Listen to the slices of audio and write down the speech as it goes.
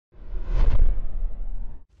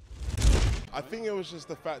I think it was just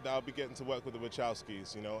the fact that I'll be getting to work with the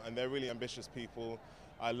Wachowskis, you know, and they're really ambitious people.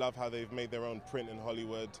 I love how they've made their own print in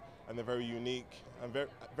Hollywood, and they're very unique and very,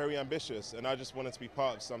 very ambitious, and I just wanted to be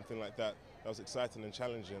part of something like that that was exciting and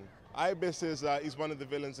challenging. Ibis is he's one of the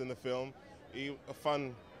villains in the film. A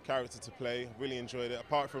fun character to play, really enjoyed it,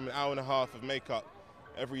 apart from an hour and a half of makeup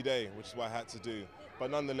every day, which is what I had to do.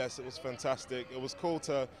 But nonetheless, it was fantastic. It was cool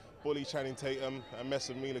to bully Channing Tatum and mess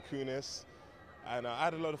with Mila Kunis. And I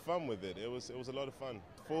had a lot of fun with it. It was a lot of fun.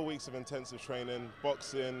 4 weeks of intensive training,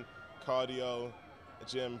 boxing, cardio,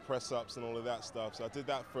 gym, press-ups and all of that stuff. So I did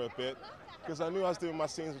that for a bit because I knew I was doing my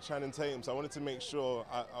scenes with Channing Tatum, so I wanted to make sure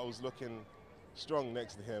I was looking strong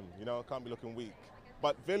next to him. You know, I can't be looking weak.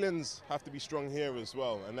 But villains have to be strong here as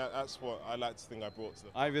well, and that's what I like to think I brought to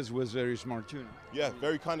them. Ivis was very smart too. Yeah,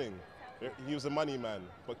 very cunning. He was a money man,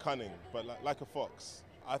 but cunning, but like a fox.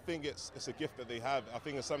 I think it's a gift that they have. I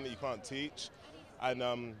think it's something that you can't teach.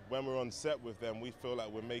 And when we're on set with them, we feel like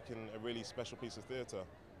we're making a really special piece of theatre,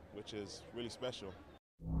 which is really special.